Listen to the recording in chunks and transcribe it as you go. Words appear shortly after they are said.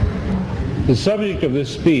The subject of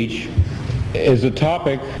this speech is a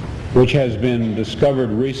topic which has been discovered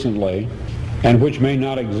recently and which may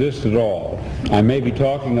not exist at all. I may be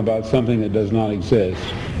talking about something that does not exist.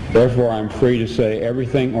 Therefore, I'm free to say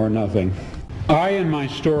everything or nothing. I, in my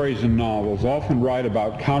stories and novels, often write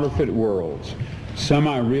about counterfeit worlds,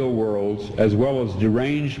 semi-real worlds, as well as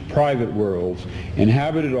deranged private worlds,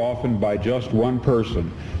 inhabited often by just one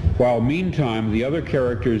person, while meantime the other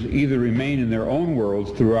characters either remain in their own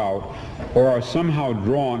worlds throughout or are somehow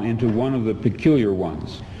drawn into one of the peculiar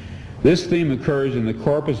ones. This theme occurs in the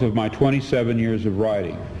corpus of my 27 years of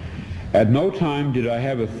writing. At no time did I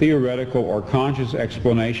have a theoretical or conscious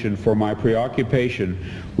explanation for my preoccupation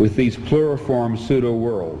with these pluriform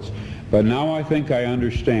pseudo-worlds, but now I think I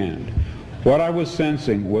understand. What I was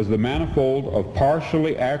sensing was the manifold of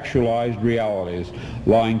partially actualized realities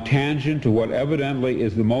lying tangent to what evidently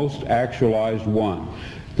is the most actualized one,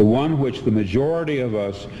 the one which the majority of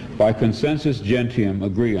us, by consensus gentium,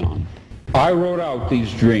 agree on. I wrote out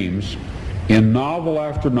these dreams in novel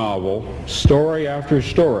after novel, story after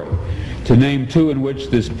story. To name two in which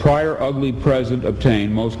this prior ugly present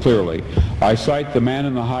obtained most clearly, I cite The Man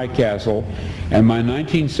in the High Castle and my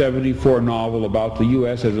 1974 novel about the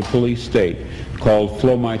U.S. as a police state called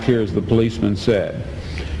Flow My Tears, the Policeman Said.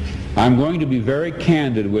 I'm going to be very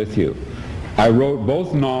candid with you. I wrote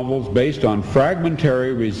both novels based on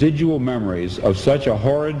fragmentary residual memories of such a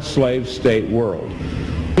horrid slave state world.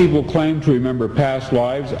 People claim to remember past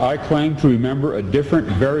lives. I claim to remember a different,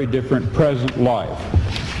 very different present life.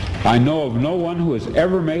 I know of no one who has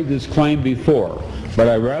ever made this claim before, but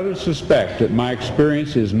I rather suspect that my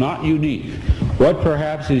experience is not unique. What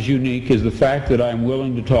perhaps is unique is the fact that I am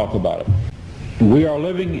willing to talk about it. We are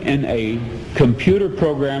living in a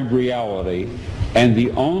computer-programmed reality, and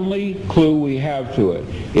the only clue we have to it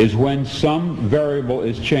is when some variable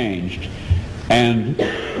is changed and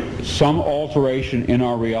some alteration in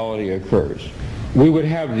our reality occurs. We would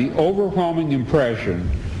have the overwhelming impression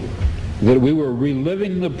that we were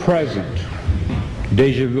reliving the present,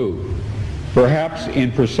 déjà vu, perhaps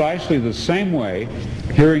in precisely the same way,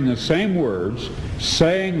 hearing the same words,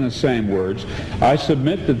 saying the same words. I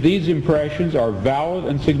submit that these impressions are valid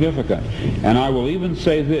and significant, and I will even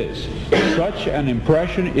say this: such an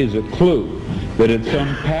impression is a clue that at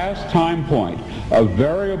some past time point a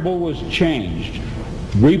variable was changed,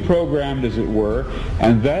 reprogrammed as it were,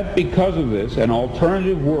 and that because of this an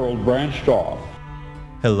alternative world branched off.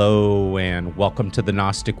 Hello and welcome to the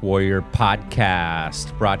Gnostic Warrior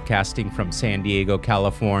podcast, broadcasting from San Diego,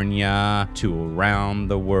 California to around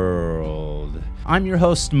the world. I'm your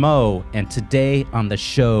host Mo, and today on the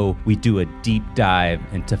show we do a deep dive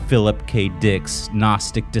into Philip K. Dick's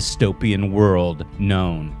Gnostic dystopian world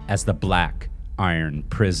known as the Black Iron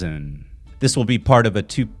Prison. This will be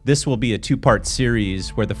a two-part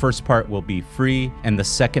series where the first part will be free and the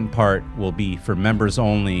second part will be for members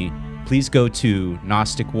only. Please go to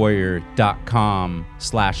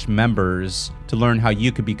gnosticwarrior.com/members to learn how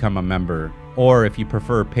you could become a member. Or if you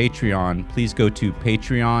prefer Patreon, please go to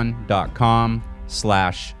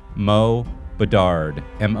patreon.com/MoBedard,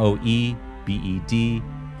 MoEBEDARD.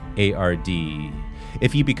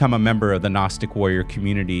 If you become a member of the Gnostic Warrior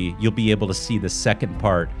community, you'll be able to see the second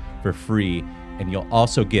part for free, and you'll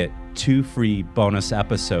also get 2 free bonus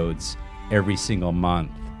episodes every single month.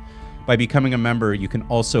 By becoming a member, you can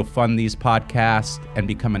also fund these podcasts and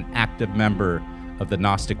become an active member of the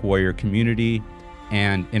Gnostic Warrior community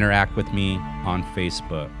and interact with me on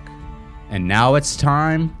Facebook. And now it's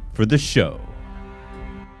time for the show.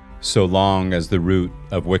 So long as the root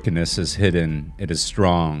of wickedness is hidden, it is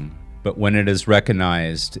strong. But when it is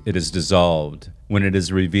recognized, it is dissolved. When it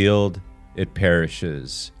is revealed, it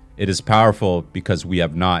perishes. It is powerful because we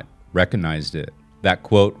have not recognized it. That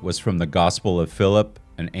quote was from the Gospel of Phillip,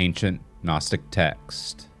 an ancient Gnostic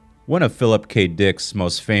text. One of Philip K. Dick's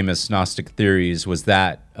most famous Gnostic theories was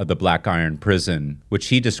that of the Black Iron Prison, which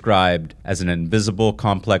he described as an invisible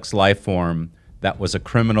complex life form that was a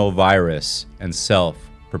criminal virus and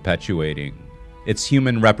self-perpetuating. Its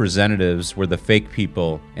human representatives were the fake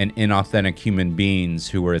people and inauthentic human beings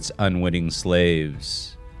who were its unwitting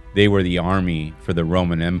slaves. They were the army for the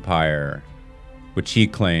Roman Empire, which he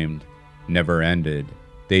claimed never ended.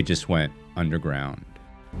 They just went underground.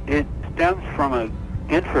 It stems from an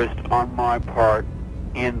interest on my part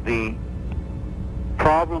in the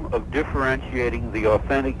problem of differentiating the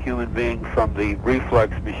authentic human being from the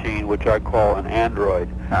reflex machine, which I call an android.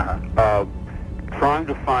 Trying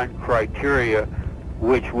to find criteria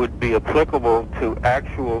which would be applicable to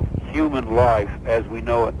actual human life as we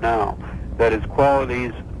know it now. That is,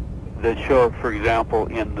 qualities that show up, for example,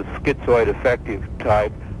 in the schizoid affective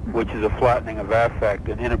type which is a flattening of affect,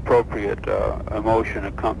 an inappropriate emotion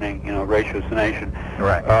accompanying, ratiocination.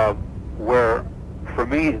 Right. Where, for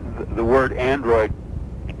me, the word android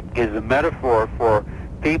is a metaphor for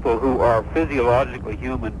people who are physiologically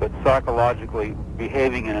human but psychologically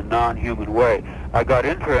behaving in a non-human way. I got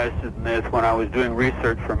interested in this when I was doing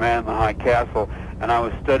research for Man in the High Castle, and I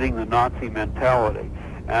was studying the Nazi mentality.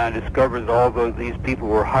 And I discovered that although these people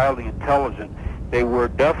were highly intelligent, they were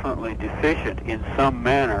definitely deficient in some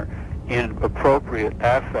manner in appropriate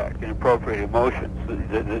affect, in appropriate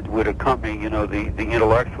emotions that would accompany, the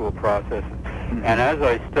intellectual processes. Mm-hmm. And as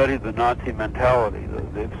I studied the Nazi mentality,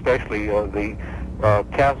 especially the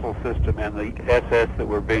castle system and the SS that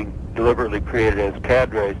were being deliberately created as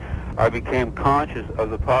cadres, I became conscious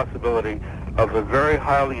of the possibility of a very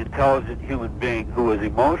highly intelligent human being who was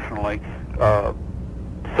emotionally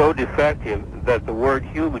so defective that the word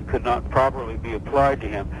human could not properly be applied to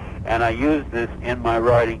him. And I use this in my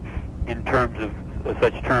writing in terms of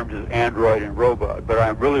such terms as android and robot, but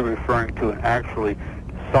I'm really referring to an actually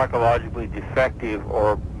psychologically defective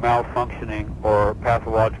or malfunctioning or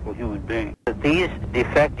pathological human being. These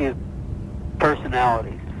defective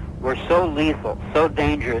personalities were so lethal, so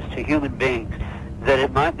dangerous to human beings that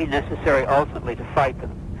it might be necessary ultimately to fight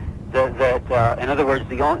them. In other words,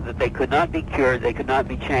 that they could not be cured, they could not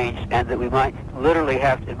be changed, and that it might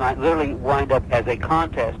literally wind up as a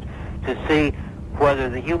contest to see whether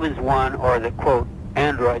the humans won or the, quote,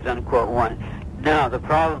 androids, unquote, won. Now, the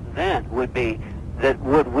problem then would be that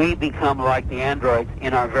would we become like the androids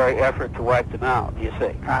in our very effort to wipe them out, you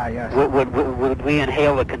see? Yes. Would we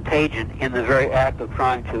inhale the contagion in the very act of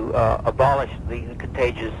trying to abolish the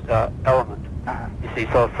contagious element? You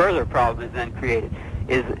see, so a further problem is then created.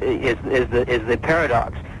 Is the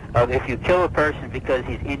paradox of if you kill a person because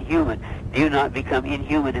he's inhuman, do you not become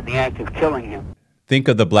inhuman in the act of killing him? Think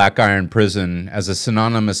of the Black Iron Prison as a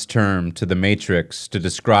synonymous term to the Matrix to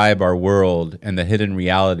describe our world and the hidden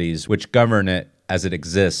realities which govern it as it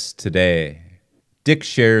exists today. Dick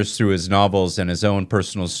shares through his novels and his own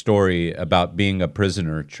personal story about being a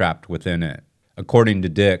prisoner trapped within it. According to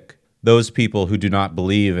Dick, those people who do not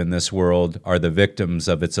believe in this world are the victims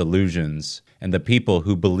of its illusions, and the people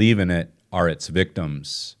who believe in it are its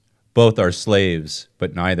victims. Both are slaves,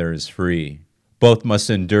 but neither is free. Both must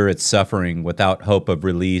endure its suffering without hope of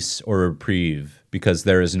release or reprieve, because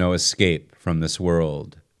there is no escape from this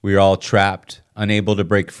world. We are all trapped, unable to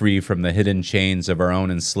break free from the hidden chains of our own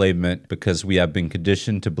enslavement because we have been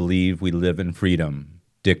conditioned to believe we live in freedom.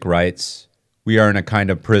 Dick writes, "We are in a kind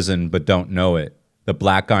of prison but don't know it. The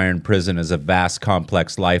Black Iron Prison is a vast,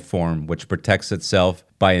 complex life form which protects itself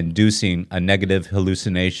by inducing a negative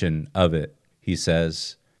hallucination of it," he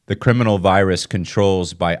says. "The criminal virus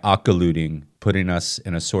controls by occluding, putting us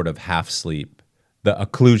in a sort of half-sleep. The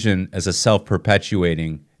occlusion is a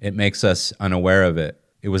self-perpetuating. It makes us unaware of it.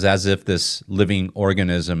 It was as if this living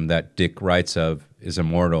organism that Dick writes of is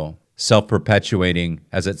immortal, self-perpetuating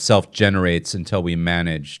as it self-generates until we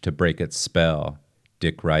manage to break its spell,"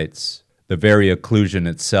 Dick writes. "The very occlusion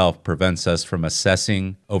itself prevents us from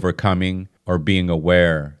assessing, overcoming, or being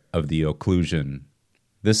aware of the occlusion."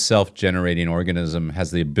 This self-generating organism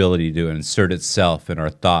has the ability to insert itself in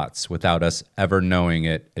our thoughts without us ever knowing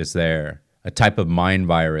it is there, a type of mind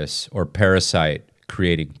virus or parasite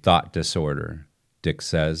creating thought disorder, Dick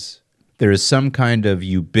says. There is some kind of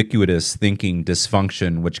ubiquitous thinking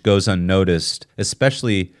dysfunction which goes unnoticed,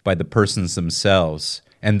 especially by the persons themselves,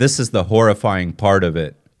 and this is the horrifying part of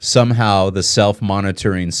it. Somehow the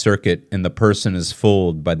self-monitoring circuit in the person is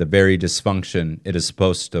fooled by the very dysfunction it is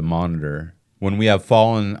supposed to monitor. When we have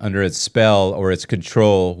fallen under its spell or its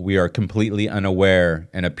control, we are completely unaware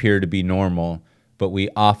and appear to be normal, but we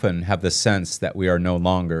often have the sense that we are no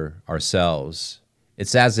longer ourselves.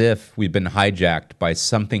 It's as if we've been hijacked by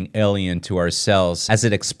something alien to ourselves as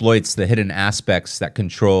it exploits the hidden aspects that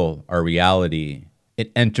control our reality.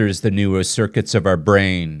 It enters the neuro circuits of our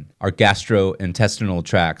brain, our gastrointestinal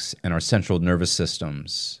tracts, and our central nervous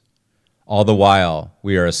systems. All the while,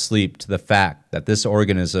 we are asleep to the fact that this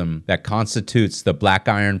organism that constitutes the Black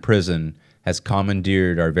Iron Prison has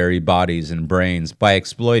commandeered our very bodies and brains by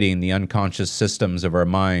exploiting the unconscious systems of our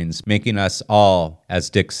minds, making us all, as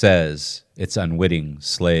Dick says, its unwitting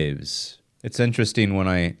slaves. It's interesting when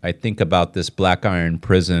I think about this Black Iron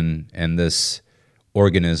Prison and this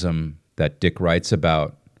organism that Dick writes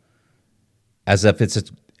about, as if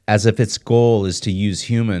its goal is to use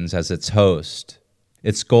humans as its host.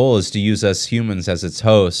 Its goal is to use us humans as its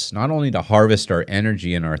hosts, not only to harvest our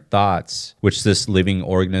energy and our thoughts, which this living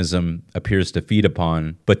organism appears to feed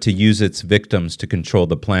upon, but to use its victims to control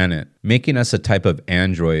the planet, making us a type of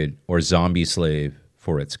android or zombie slave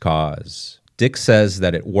for its cause. Dick says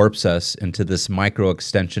that it warps us into this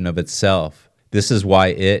micro-extension of itself. This is why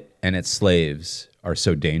it and its slaves are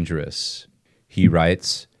so dangerous. He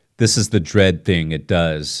writes, "This is the dread thing it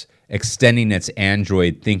does, extending its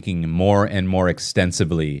android thinking more and more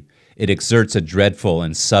extensively. It exerts a dreadful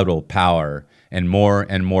and subtle power, and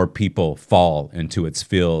more people fall into its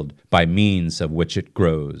field by means of which it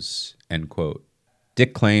grows." End quote.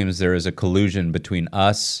 Dick claims there is a collusion between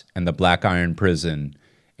us and the Black Iron Prison,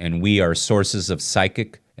 and we are sources of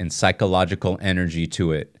psychic and psychological energy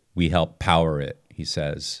to it. We help power it, he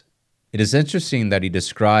says. It is interesting that he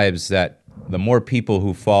describes that the more people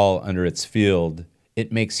who fall under its field,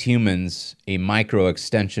 it makes humans a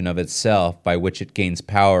micro-extension of itself by which it gains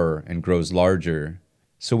power and grows larger.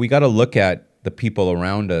 So we got to look at the people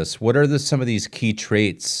around us. What are some of these key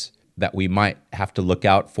traits that we might have to look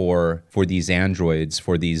out for these androids,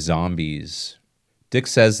 for these zombies? Dick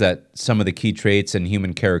says that some of the key traits and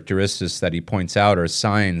human characteristics that he points out are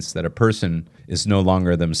signs that a person is no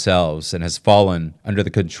longer themselves and has fallen under the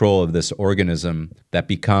control of this organism that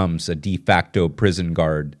becomes a de facto prison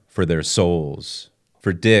guard for their souls.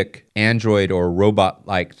 For Dick, android or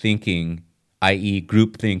robot-like thinking, i.e.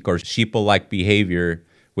 groupthink or sheeple-like behavior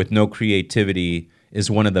with no creativity, is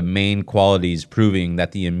one of the main qualities proving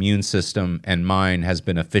that the immune system and mind has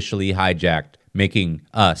been officially hijacked, making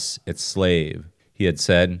us its slave. He had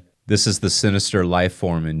said, "This is the sinister life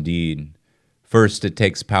form indeed. First, it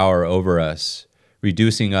takes power over us,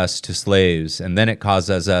 reducing us to slaves, and then it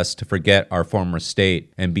causes us to forget our former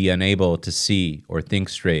state and be unable to see or think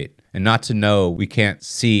straight, and not to know we can't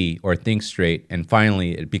see or think straight, and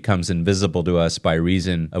finally it becomes invisible to us by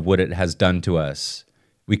reason of what it has done to us.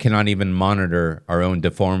 We cannot even monitor our own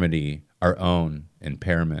deformity, our own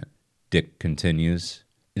impairment." Dick continues,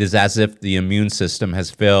 "It is as if the immune system has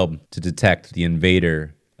failed to detect the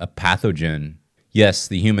invader, a pathogen. Yes,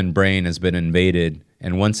 the human brain has been invaded,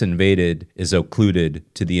 and once invaded is occluded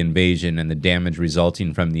to the invasion and the damage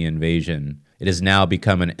resulting from the invasion. It has now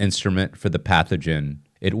become an instrument for the pathogen.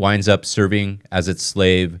 It winds up serving as its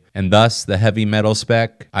slave, and thus the heavy metal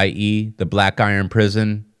spec, i.e. the Black Iron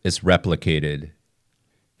Prison, is replicated."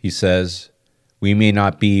 He says, "We may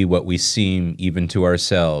not be what we seem even to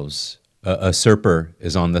ourselves. A usurper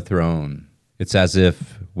is on the throne. It's as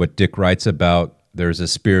if, what Dick writes about, there's a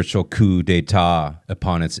spiritual coup d'etat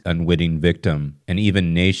upon its unwitting victim, and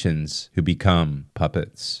even nations who become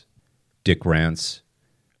puppets." Dick rants,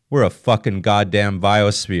 "We're a fucking goddamn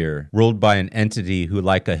biosphere, ruled by an entity who,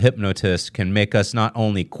 like a hypnotist, can make us not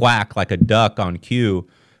only quack like a duck on cue,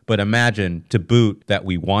 but imagine, to boot, that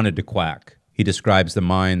we wanted to quack." He describes the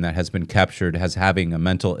mind that has been captured as having a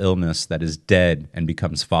mental illness that is dead and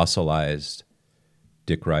becomes fossilized.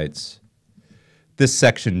 Dick writes, "This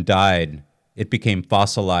section died. It became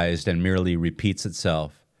fossilized and merely repeats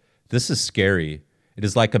itself. This is scary. It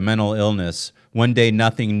is like a mental illness. One day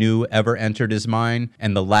nothing new ever entered his mind,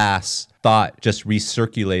 and the last thought just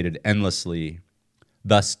recirculated endlessly.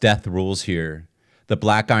 Thus death rules here. The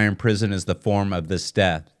Black Iron Prison is the form of this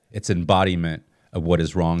death, its embodiment of what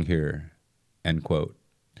is wrong here." End quote.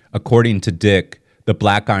 According to Dick, the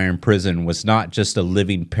Black Iron Prison was not just a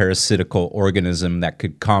living parasitical organism that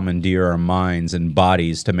could commandeer our minds and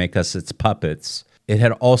bodies to make us its puppets. It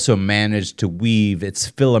had also managed to weave its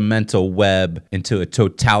filamental web into a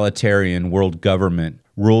totalitarian world government,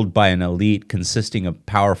 ruled by an elite consisting of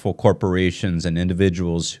powerful corporations and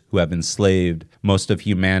individuals who have enslaved most of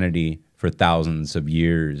humanity for thousands of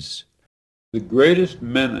years. The greatest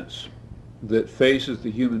menace that faces the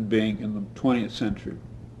human being in the 20th century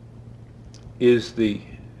is the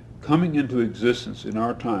coming into existence in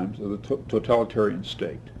our times of the totalitarian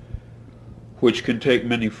state, which can take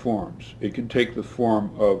many forms. It can take the form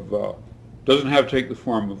of, doesn't have to take the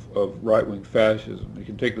form of right-wing fascism. It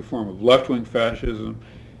can take the form of left-wing fascism.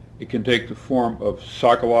 It can take the form of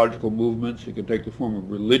psychological movements. It can take the form of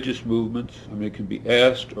religious movements. I mean, it can be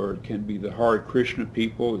est, or it can be the Hare Krishna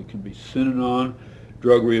people. It can be Synanon,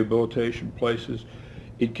 drug rehabilitation places.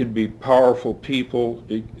 It can be powerful people,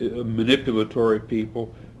 manipulative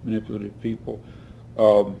people.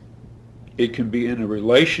 It can be in a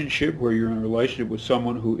relationship where you're in a relationship with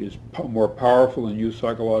someone who is more powerful than you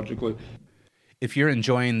psychologically. If you're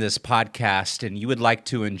enjoying this podcast and you would like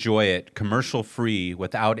to enjoy it commercial-free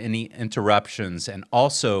without any interruptions and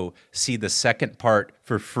also see the second part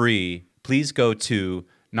for free, please go to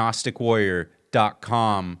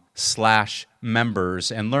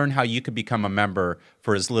gnosticwarrior.com/members and learn how you could become a member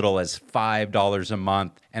for as little as $5 a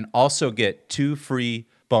month and also get 2 free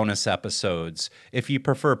bonus episodes. If you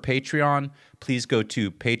prefer Patreon, please go to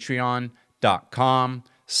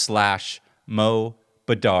patreon.com/Mo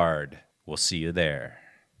Bedard. We'll see you there.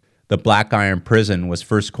 The black iron prison was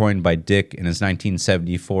first coined by Dick in his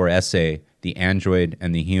 1974 essay, The Android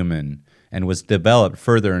and the Human, and was developed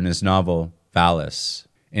further in his novel, Valis.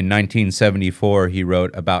 In 1974, he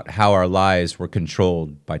wrote about how our lives were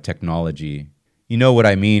controlled by technology. You know what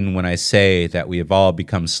I mean when I say that we have all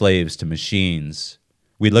become slaves to machines.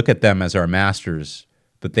 We look at them as our masters,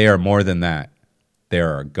 but they are more than that. They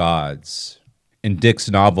are our gods. In Dick's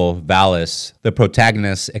novel, Valis, the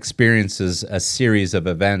protagonist experiences a series of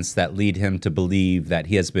events that lead him to believe that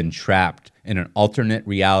he has been trapped in an alternate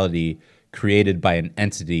reality created by an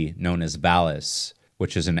entity known as Valis,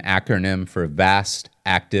 which is an acronym for Vast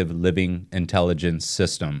Active Living Intelligence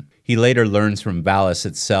System. He later learns from Valis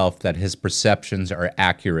itself that his perceptions are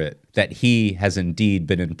accurate, that he has indeed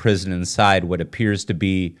been imprisoned inside what appears to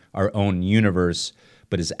be our own universe,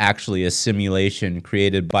 but is actually a simulation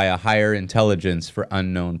created by a higher intelligence for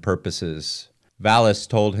unknown purposes. Valis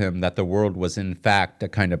told him that the world was in fact a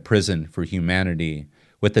kind of prison for humanity,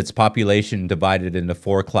 with its population divided into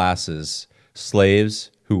 4 classes: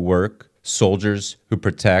 slaves who work, soldiers who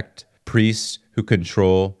protect, priests who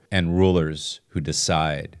control, and rulers who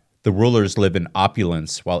decide. The rulers live in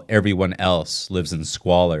opulence while everyone else lives in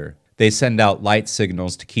squalor. They send out light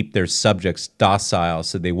signals to keep their subjects docile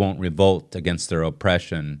so they won't revolt against their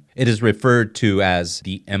oppression. It is referred to as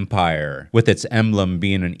the Empire, with its emblem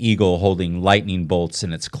being an eagle holding lightning bolts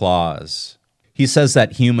in its claws. He says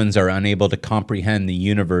that humans are unable to comprehend the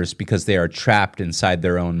universe because they are trapped inside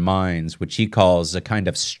their own minds, which he calls a kind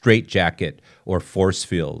of straitjacket or force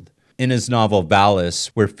field. In his novel Valis,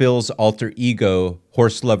 where Phil's alter ego,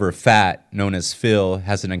 horse lover Fat, known as Phil,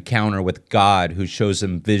 has an encounter with God who shows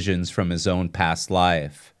him visions from his own past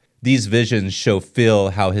life. These visions show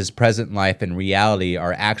Phil how his present life and reality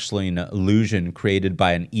are actually an illusion created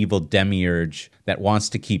by an evil demiurge that wants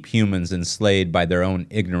to keep humans enslaved by their own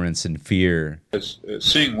ignorance and fear.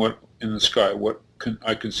 Seeing what in the sky,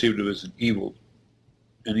 I conceived of as an evil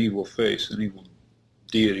face, an evil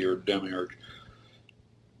deity or demiurge,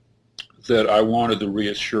 that I wanted the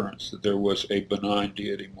reassurance that there was a benign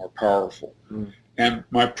deity more powerful. And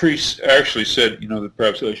my priest actually said, that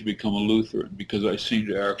perhaps I should become a Lutheran because I seem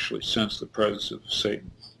to actually sense the presence of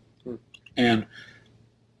Satan. And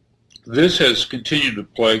this has continued to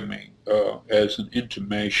plague me as an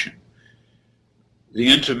intimation. The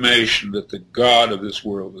intimation that the God of this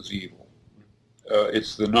world is evil.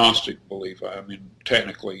 It's the Gnostic belief. I mean,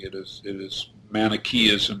 technically it is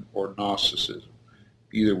Manichaeism or Gnosticism.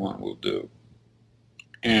 Either one will do.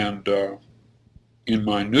 And in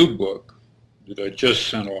my new book that I just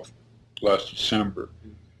sent off last December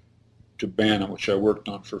to Bantam, which I worked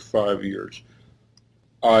on for 5 years,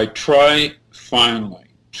 I try finally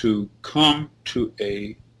to come to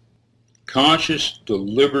a conscious,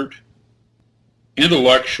 deliberate,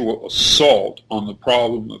 intellectual assault on the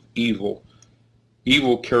problem of evil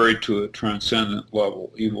carried to a transcendent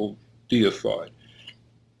level, evil deified.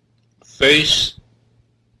 Face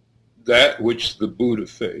that which the Buddha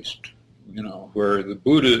faced, where the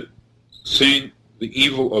Buddha, seeing the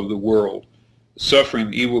evil of the world, suffering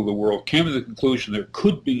the evil of the world, came to the conclusion there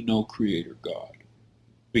could be no creator God.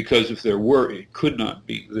 Because if there were, it could not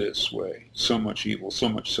be this way. So much evil, so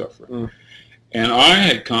much suffering. And I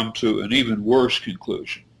had come to an even worse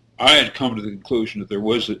conclusion. I had come to the conclusion that there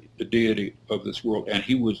was a deity of this world, and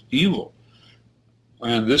he was evil.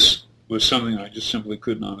 And this was something I just simply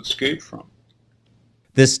could not escape from.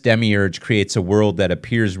 This demiurge creates a world that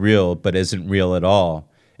appears real but isn't real at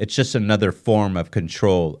all. It's just another form of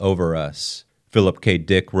control over us. Philip K.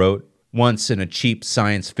 Dick wrote, once in a cheap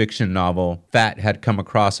science fiction novel, Fat had come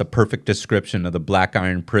across a perfect description of the Black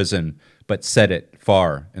Iron Prison, but set it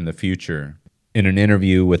far in the future. In an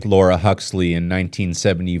interview with Laura Huxley in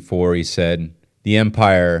 1974, he said, "The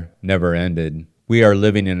empire never ended. We are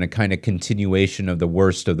living in a kind of continuation of the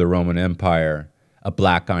worst of the Roman Empire, a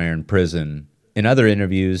Black Iron Prison." In other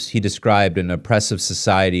interviews, he described an oppressive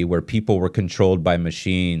society where people were controlled by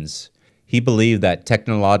machines. He believed that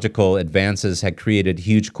technological advances had created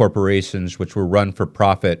huge corporations which were run for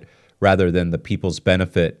profit rather than the people's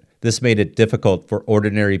benefit. This made it difficult for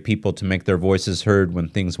ordinary people to make their voices heard when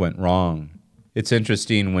things went wrong. It's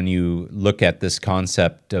interesting when you look at this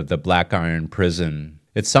concept of the Black Iron Prison.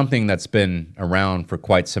 It's something that's been around for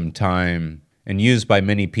quite some time and used by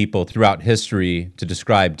many people throughout history to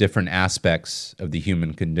describe different aspects of the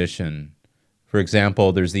human condition. For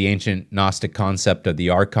example, there's the ancient Gnostic concept of the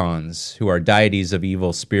archons, who are deities of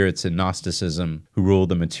evil spirits in Gnosticism who rule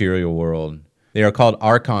the material world. They are called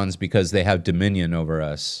archons because they have dominion over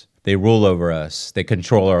us. They rule over us, they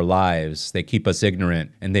control our lives, they keep us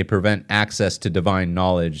ignorant, and they prevent access to divine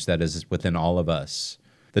knowledge that is within all of us.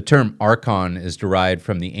 The term archon is derived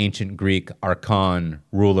from the ancient Greek archon,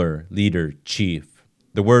 ruler, leader, chief.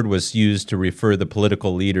 The word was used to refer to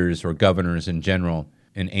political leaders or governors in general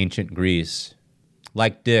in ancient Greece.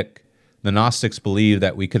 Like Dick, the Gnostics believed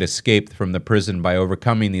that we could escape from the prison by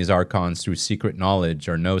overcoming these archons through secret knowledge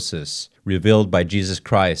or gnosis, revealed by Jesus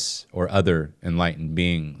Christ or other enlightened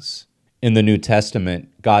beings. In the New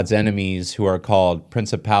Testament, God's enemies, who are called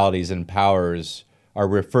principalities and powers, are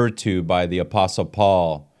referred to by the Apostle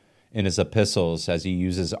Paul in his epistles as he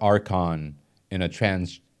uses archon in a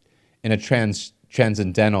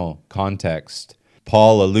transcendental context.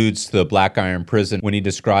 Paul alludes to the black iron prison when he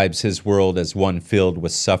describes his world as one filled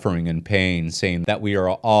with suffering and pain, saying that we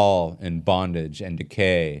are all in bondage and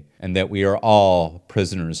decay, and that we are all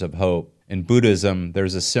prisoners of hope. In Buddhism,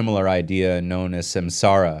 there's a similar idea known as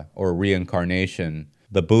samsara, or reincarnation.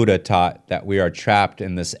 The Buddha taught that we are trapped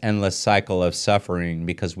in this endless cycle of suffering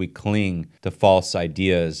because we cling to false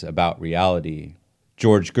ideas about reality.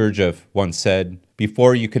 George Gurdjieff once said,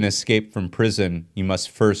 "Before you can escape from prison, you must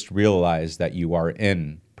first realize that you are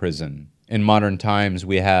in prison." In modern times,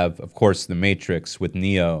 we have, of course, The Matrix with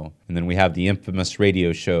Neo, and then we have the infamous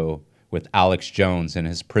radio show with Alex Jones and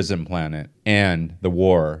his prison planet, and the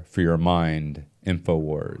war for your mind,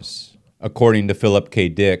 InfoWars. According to Philip K.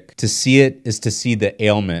 Dick, to see it is to see the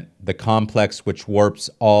ailment, the complex which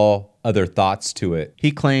warps all other thoughts to it.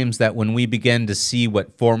 He claims that when we begin to see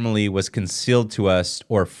what formerly was concealed to us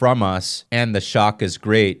or from us, and the shock is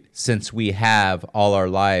great, since we have all our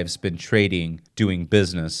lives been trading, doing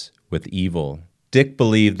business with evil. Dick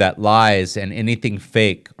believed that lies and anything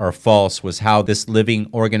fake or false was how this living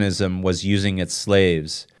organism was using its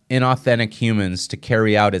slaves, inauthentic humans, to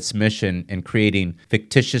carry out its mission in creating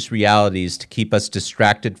fictitious realities to keep us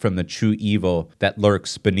distracted from the true evil that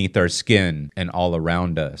lurks beneath our skin and all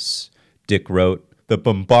around us. Dick wrote, "The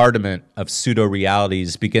bombardment of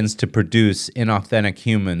pseudo-realities begins to produce inauthentic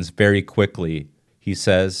humans very quickly." He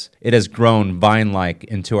says, "It has grown vine-like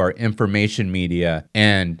into our information media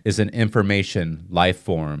and is an information life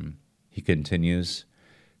form." He continues,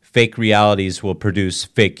 "Fake realities will produce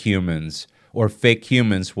fake humans, or fake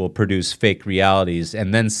humans will produce fake realities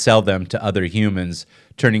and then sell them to other humans,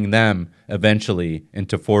 turning them eventually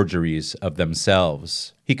into forgeries of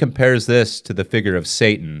themselves." He compares this to the figure of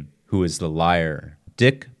Satan, who is the liar.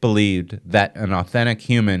 Dick believed that an authentic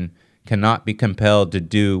human cannot be compelled to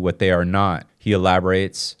do what they are not. He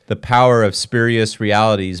elaborates, "The power of spurious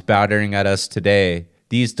realities battering at us today,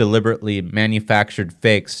 these deliberately manufactured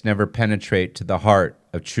fakes never penetrate to the heart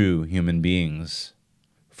of true human beings."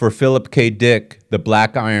 For Philip K. Dick, the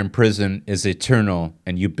black iron prison is eternal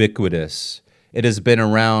and ubiquitous. It has been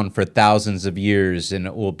around for thousands of years, and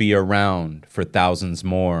it will be around for thousands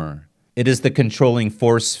more. It is the controlling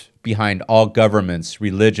force behind all governments,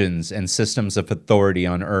 religions, and systems of authority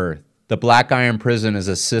on earth. The black iron prison is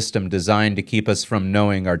a system designed to keep us from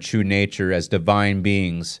knowing our true nature as divine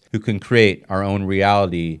beings who can create our own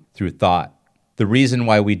reality through thought. The reason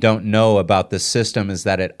why we don't know about this system is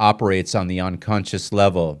that it operates on the unconscious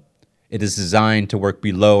level. It is designed to work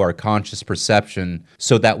below our conscious perception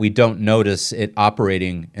so that we don't notice it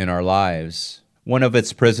operating in our lives. One of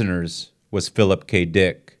its prisoners was Philip K.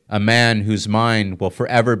 Dick, a man whose mind will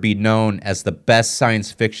forever be known as the best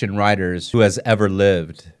science fiction writer who has ever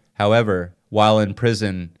lived. However, while in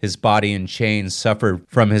prison, his body in chains suffered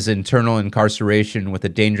from his internal incarceration with a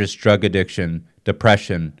dangerous drug addiction,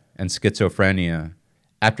 depression, and schizophrenia.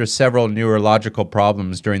 After several neurological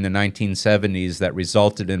problems during the 1970s that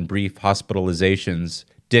resulted in brief hospitalizations,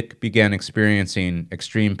 Dick began experiencing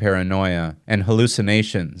extreme paranoia and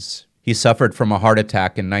hallucinations. He suffered from a heart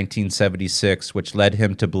attack in 1976, which led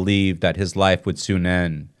him to believe that his life would soon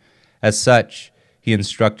end. As such, he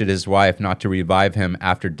instructed his wife not to revive him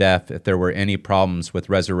after death if there were any problems with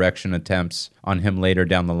resurrection attempts on him later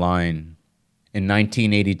down the line. In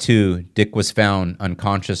 1982, Dick was found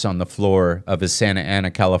unconscious on the floor of his Santa Ana,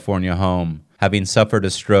 California home, having suffered a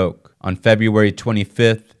stroke. On February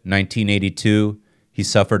 25, 1982, he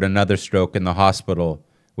suffered another stroke in the hospital,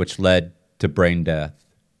 which led to brain death.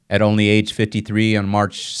 At only age 53 on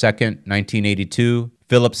March 2, 1982,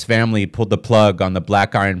 Philip's family pulled the plug on the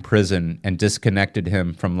black iron prison and disconnected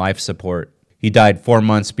him from life support. He died 4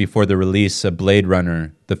 months before the release of Blade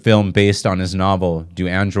Runner, the film based on his novel, Do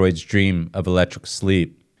Androids Dream of Electric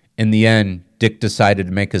Sleep? In the end, Dick decided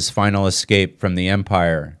to make his final escape from the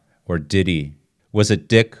Empire, or did he? Was it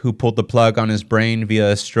Dick who pulled the plug on his brain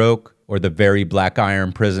via a stroke, or the very black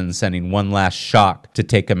iron prison sending one last shock to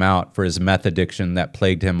take him out for his meth addiction that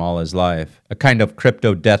plagued him all his life? A kind of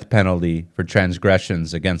crypto death penalty for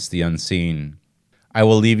transgressions against the unseen. I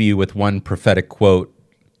will leave you with one prophetic quote.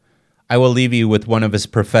 I will leave you with one of his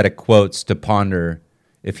prophetic quotes to ponder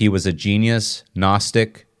if he was a genius,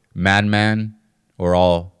 Gnostic, madman, or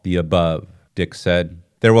all the above. Dick said,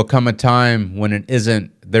 "There will come a time when it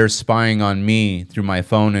isn't they're spying on me through my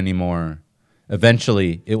phone anymore.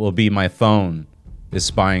 Eventually, it will be my phone is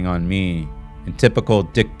spying on me." In typical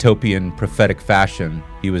Dictopian prophetic fashion,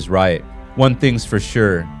 he was right. One thing's for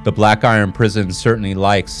sure, the Black Iron Prison certainly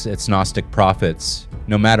likes its Gnostic prophets,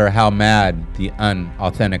 no matter how mad the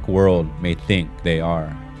unauthentic world may think they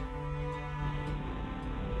are.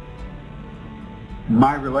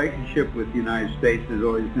 My relationship with the United States has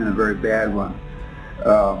always been a very bad one.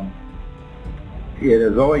 It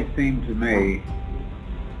has always seemed to me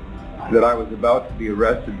that I was about to be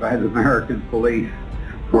arrested by the American police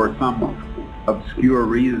for some obscure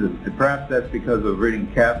reason. And perhaps that's because of reading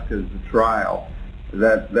Kafka's The Trial.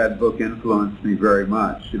 That book influenced me very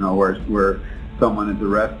much, where someone is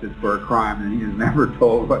arrested for a crime and he is never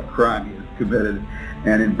told what crime he has committed.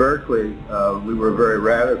 And in Berkeley, we were very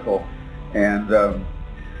radical. And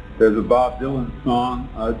there's a Bob Dylan song,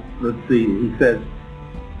 let's see, he says,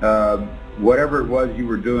 whatever it was you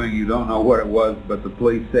were doing, you don't know what it was, but the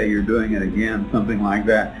police say you're doing it again, something like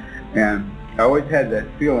that. And I always had that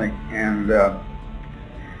feeling, and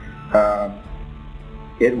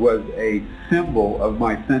it was a symbol of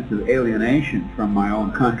my sense of alienation from my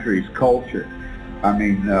own country's culture. I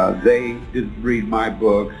mean, they didn't read my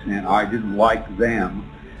books, and I didn't like them,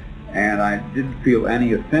 and I didn't feel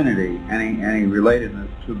any affinity, any relatedness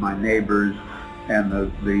to my neighbors and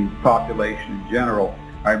the population in general.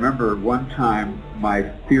 I remember one time my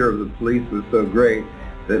fear of the police was so great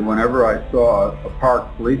that whenever I saw a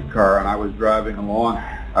parked police car and I was driving along,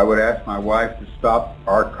 I would ask my wife to stop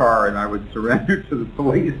our car and I would surrender to the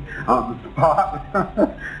police on the spot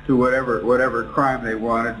to whatever crime they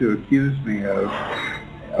wanted to accuse me of.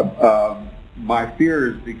 My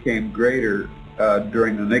fears became greater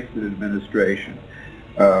during the Nixon administration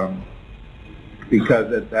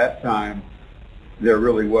because at that time there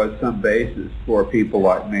really was some basis for people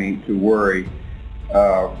like me to worry.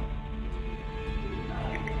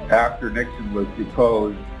 After Nixon was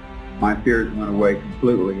deposed, my fears went away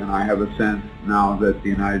completely, and I have a sense now that the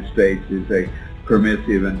United States is a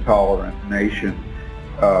permissive and tolerant nation.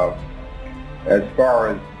 As far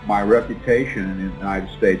as my reputation in the United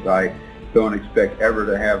States, I don't expect ever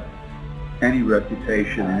to have any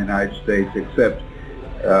reputation in the United States except,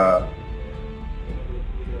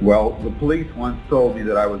 the police once told me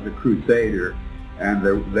that I was a crusader, and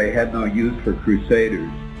they had no use for crusaders.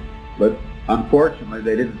 But unfortunately,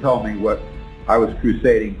 they didn't tell me what I was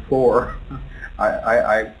crusading for.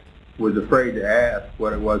 I was afraid to ask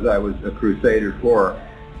what it was I was a crusader for.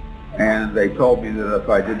 And they told me that if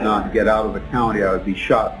I did not get out of the county, I would be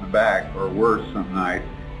shot in the back or worse some night.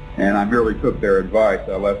 And I merely took their advice.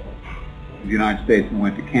 I left the United States and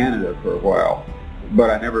went to Canada for a while. But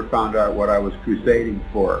I never found out what I was crusading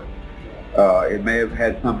for. It may have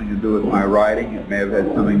had something to do with my writing. It may have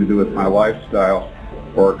had something to do with my lifestyle,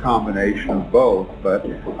 or a combination of both. But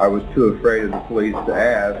I was too afraid of the police to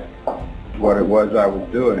ask what it was I was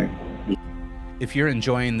doing. If you're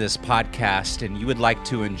enjoying this podcast and you would like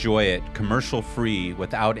to enjoy it commercial-free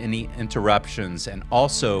without any interruptions and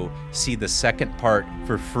also see the second part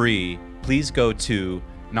for free, please go to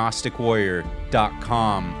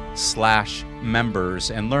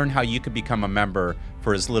GnosticWarrior.com/members and learn how you could become a member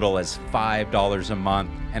for as little as $5 a month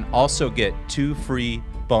and also get 2 free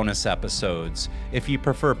bonus episodes. If you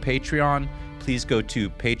prefer Patreon, please go to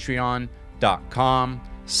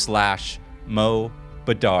patreon.com/Mo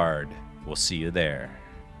Bedard. We'll see you there.